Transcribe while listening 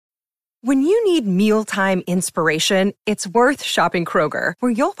When you need mealtime inspiration, it's worth shopping Kroger,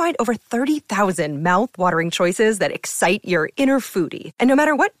 where you'll find over 30,000 mouth-watering choices that excite your inner foodie. And no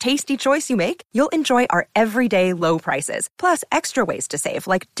matter what tasty choice you make, you'll enjoy our everyday low prices, plus extra ways to save,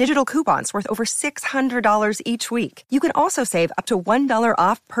 like digital coupons worth over $600 each week. You can also save up to $1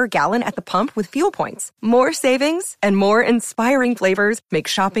 off per gallon at the pump with fuel points. More savings and more inspiring flavors make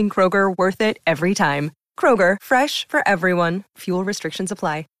shopping Kroger worth it every time. Kroger, fresh for everyone. Fuel restrictions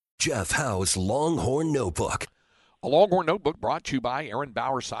apply. Jeff Howe's Longhorn Notebook. A Longhorn Notebook brought to you by Erin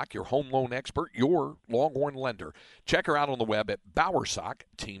Bowersock, your home loan expert, your Longhorn lender. Check her out on the web at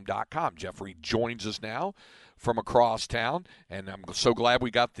bowersockteam.com. Jeffrey joins us now from across town, and I'm so glad we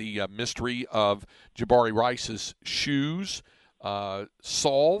got the mystery of Jabari Rice's shoes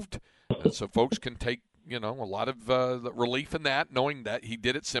solved, so folks can take a lot of relief in that, knowing that he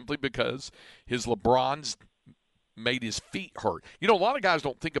did it simply because his LeBrons made his feet hurt. A lot of guys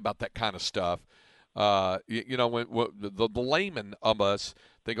don't think about that kind of stuff. When the layman of us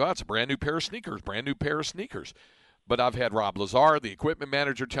think, oh, it's a brand new pair of sneakers. But I've had Rob Lazar, the equipment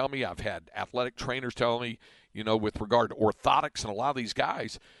manager, tell me. I've had athletic trainers tell me, with regard to orthotics and a lot of these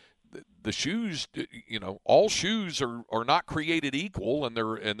guys, the shoes, all shoes are not created equal, and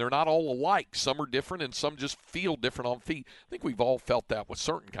they're not all alike. Some are different, and some just feel different on feet. I think we've all felt that with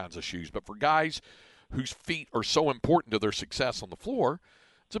certain kinds of shoes. But for guys whose feet are so important to their success on the floor,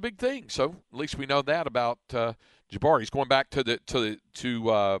 it's a big thing. So at least we know that about Jabari. He's going back to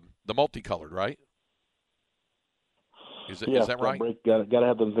the multicolored, right? Is that right? Got to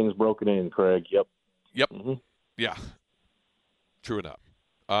have them things broken in, Craig. Yep. Mm-hmm. Yeah. True enough.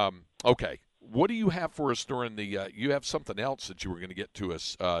 Okay. What do you have for us during the? You have something else that you were going to get to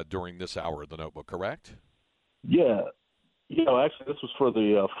us during this hour of the Notebook, correct? Yeah. Actually, this was for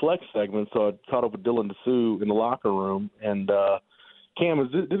the flex segment, so I caught up with Dylan Disu in the locker room. And, Cam, is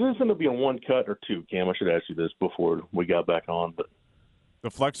this going to be a one cut or two? Cam, I should ask you this before we got back on. But the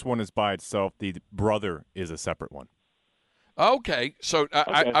flex one is by itself. The brother is a separate one. Okay, so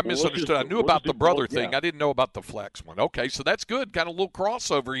I misunderstood. I knew about the brother thing. Yeah. I didn't know about the flex one. Okay, so that's good. Kind of a little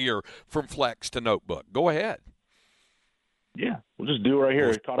crossover here from flex to Notebook. Go ahead. Yeah, we'll just do it right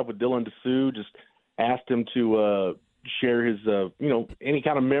here. I caught up with Dylan Disu, just asked him to share his, any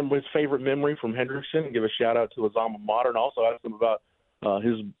kind of memory, his favorite memory from Hendrickson, and give a shout out to his alma mater, and also asked him about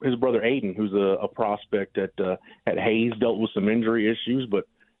his brother Aiden, who's a prospect at Hayes, dealt with some injury issues, but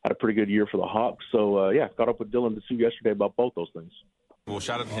had a pretty good year for the Hawks. So caught up with Dylan Disu yesterday about both those things. Well,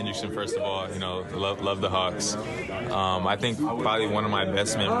 shout out to Hendrickson, first of all. Love the Hawks. I think probably one of my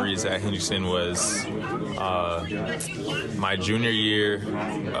best memories at Hendrickson was my junior year.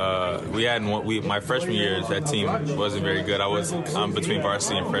 My freshman year, that team wasn't very good. I was between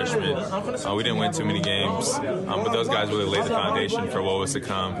varsity and freshman. We didn't win too many games, but those guys really laid the foundation for what was to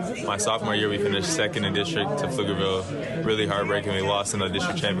come. My sophomore year, we finished second in district to Pflugerville. Really heartbreaking. We lost in the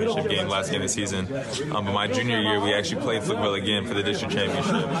district championship game last game of the season. But my junior year, we actually played Pflugerville again for the district championship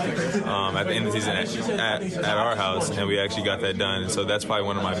at the end of the season at our house, and we actually got that done. And so that's probably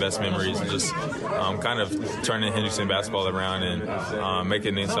one of my best memories, just kind of turning Hendrickson basketball around and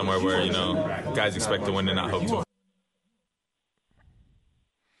making it somewhere where guys expect to win and not hope to.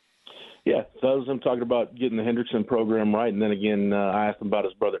 Yeah, so that was him talking about getting the Hendrickson program right, and then again I asked him about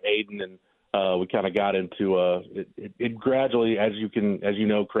his brother Aiden, and we kind of got into it gradually, as you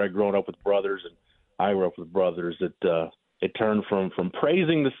know, Craig, growing up with brothers, and I grew up with brothers, it turned from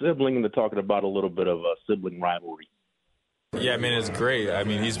praising the sibling into talking about a little bit of a sibling rivalry. Yeah, it's great.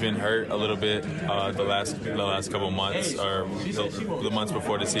 He's been hurt a little bit the last couple months, or the months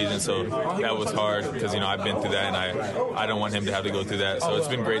before the season, so that was hard because, I've been through that, and I don't want him to have to go through that. So it's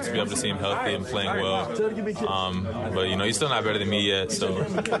been great to be able to see him healthy and playing well. But, he's still not better than me yet, so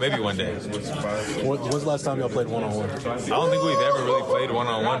maybe one day. When's the last time y'all played one-on-one? I don't think we've ever really played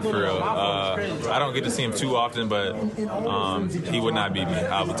one-on-one for real. I don't get to see him too often, but he would not beat me.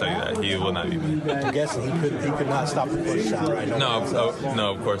 I will tell you that. He will not beat me. I'm guessing he could not stop the push shot. Right? No,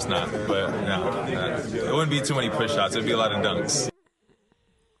 of course not. But no, it wouldn't be too many push shots. It'd be a lot of dunks.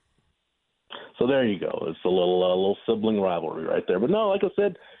 So there you go. It's a little sibling rivalry right there. But no, like I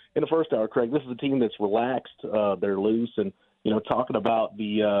said in the first hour, Craig, this is a team that's relaxed. They're loose, and talking about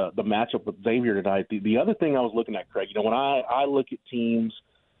the matchup with Xavier tonight. The other thing I was looking at, Craig, when I look at teams,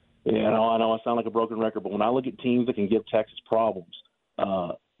 I know I sound like a broken record, but when I look at teams that can give Texas problems.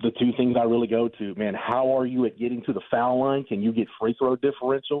 The two things I really go to, man, how are you at getting to the foul line? Can you get free throw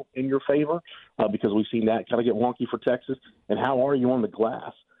differential in your favor? Because we've seen that kind of get wonky for Texas. And how are you on the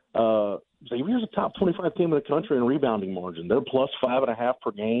glass? Xavier's a top 25 team in the country in rebounding margin. They're plus 5.5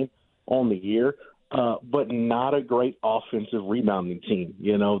 per game on the year. but not a great offensive rebounding team.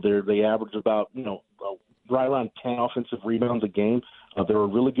 You know, they average about, right around 10 offensive rebounds a game. They're a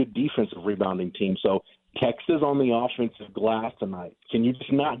really good defensive rebounding team. So Texas on the offensive glass tonight. Can you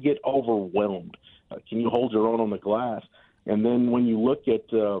just not get overwhelmed? Can you hold your own on the glass? And then when you look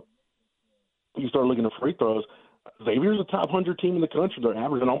at you start looking at free throws, Xavier's a top 100 team in the country. They're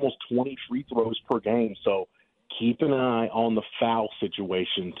averaging almost 20 free throws per game. So keep an eye on the foul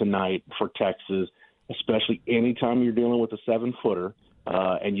situation tonight for Texas, especially anytime you're dealing with a 7-footer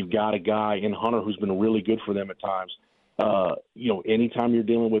and you've got a guy in Hunter who's been really good for them at times. Anytime you're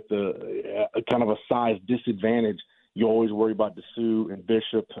dealing with a kind of a size disadvantage, you always worry about Disu and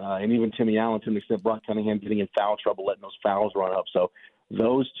Bishop and even Timmy Allen to an extent, Brock Cunningham getting in foul trouble, letting those fouls run up. So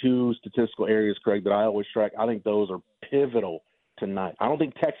those two statistical areas, Craig, that I always track, I think those are pivotal tonight. I don't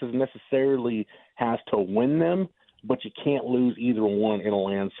think Texas necessarily has to win them, but you can't lose either one in a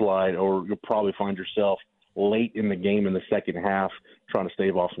landslide, or you'll probably find yourself late in the game in the second half trying to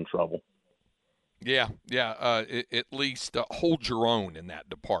stave off some trouble. Yeah. At least hold your own in that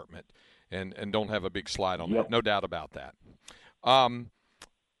department and don't have a big slide on that. No doubt about that.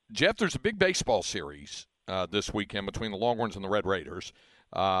 Jeff, there's a big baseball series this weekend between the Longhorns and the Red Raiders.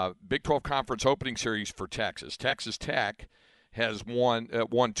 Big 12 Conference opening series for Texas. Texas Tech has won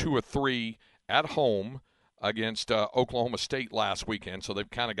 2 of 3 at home against Oklahoma State last weekend, so they've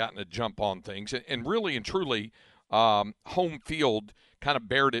kind of gotten a jump on things. And really and truly, home field kind of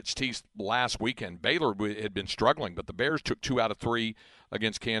bared its teeth last weekend. Baylor had been struggling, but the Bears took 2 out of 3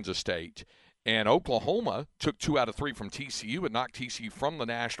 against Kansas State. And Oklahoma took 2 out of 3 from TCU and knocked TCU from the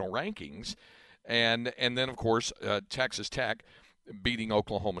national rankings. And then, of course, Texas Tech beating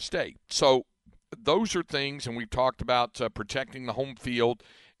Oklahoma State. So those are things, and we've talked about protecting the home field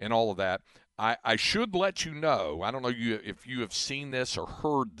and all of that. I should let you know, I don't know if you have seen this or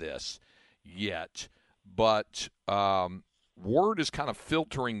heard this yet, but word is kind of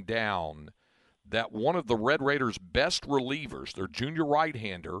filtering down that one of the Red Raiders' best relievers, their junior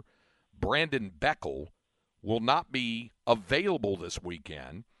right-hander, Brandon Beckel, will not be available this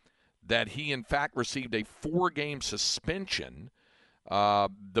weekend, that he, in fact, received a 4-game suspension.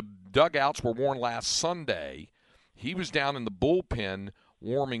 The dugouts were worn last Sunday. He was down in the bullpen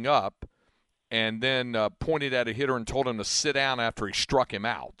warming up and then pointed at a hitter and told him to sit down after he struck him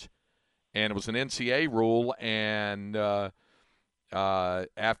out. And it was an NCAA rule, and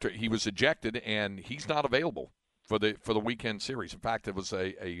after he was ejected, and he's not available for the weekend series. In fact, it was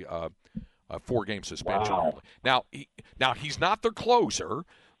a 4-game suspension. Wow. Now he's not their closer,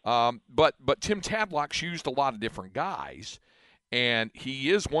 but Tim Tadlock's used a lot of different guys, and he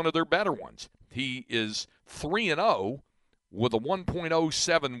is one of their better ones. He is 3-0 with a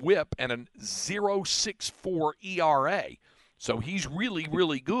 1.07 WHIP and a 0.64 ERA. So he's really,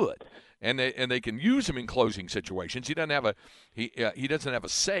 really good. And they can use him in closing situations. He doesn't have a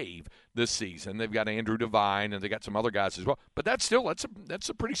save this season. They've got Andrew Devine and they got some other guys as well. But that's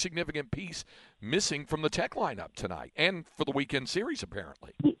a pretty significant piece missing from the Tech lineup tonight and for the weekend series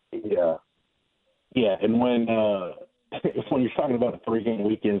apparently. Yeah. And when you're talking about a 3-game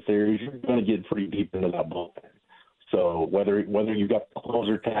weekend series, you're going to get pretty deep into that bullpen. So whether you've got the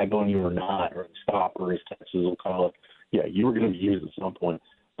closer tag on you or not, or the stopper, as Texas will call it, yeah, you were going to be used at some point.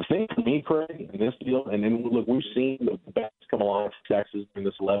 The thing for me, Craig, in this deal, and then look, we've seen the bats come along for Texas in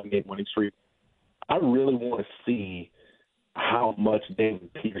this 11-game winning streak. I really want to see how much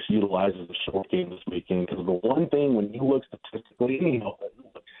David Pierce utilizes the short game this weekend, because the one thing when you look statistically,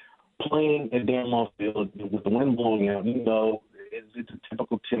 playing at Dan Moss Field with the wind blowing out, it's a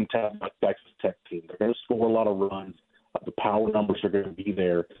typical Tim Tadlock Texas Tech team. They're going to score a lot of runs. The power numbers are going to be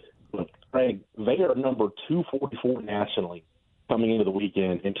there. But, Craig, they are number 244 nationally coming into the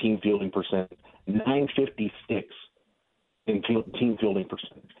weekend in team fielding percentage, 956 in team fielding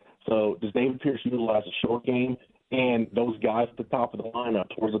percentage. So does David Pierce utilize the short game? And those guys at the top of the lineup,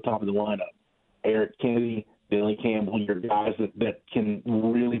 towards the top of the lineup, Eric Kennedy, Billy Campbell, your guys that can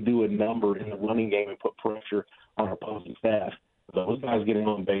really do a number in the running game and put pressure on our opposing staff. Those guys getting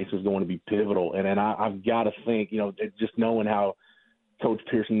on base is going to be pivotal. And I've got to think, just knowing how Coach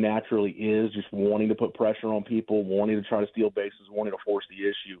Pierce naturally is, just wanting to put pressure on people, wanting to try to steal bases, wanting to force the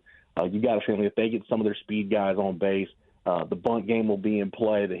issue. You got to feel if they get some of their speed guys on base, the bunt game will be in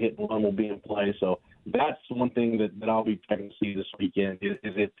play, the hit and run will be in play. So that's one thing that I'll be checking to see this weekend is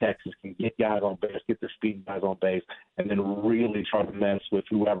if Texas can get guys on base, get their speed guys on base, and then really try to mess with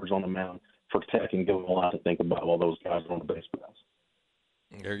whoever's on the mound for Tech and give them a lot to think about while those guys are on the base with us.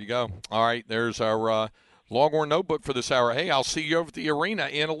 There you go. All right, there's our Longhorn Notebook for this hour. Hey, I'll see you over at the arena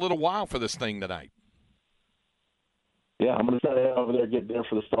in a little while for this thing tonight. Yeah, I'm going to try to head over there, get there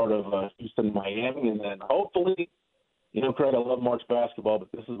for the start of Houston, Miami, and then hopefully, Craig, I love March basketball,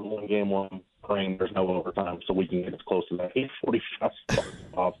 but this is the one game where I'm praying there's no overtime so we can get as close to that 8:45 start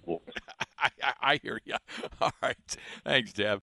as possible. I hear you. All right. Thanks, Deb.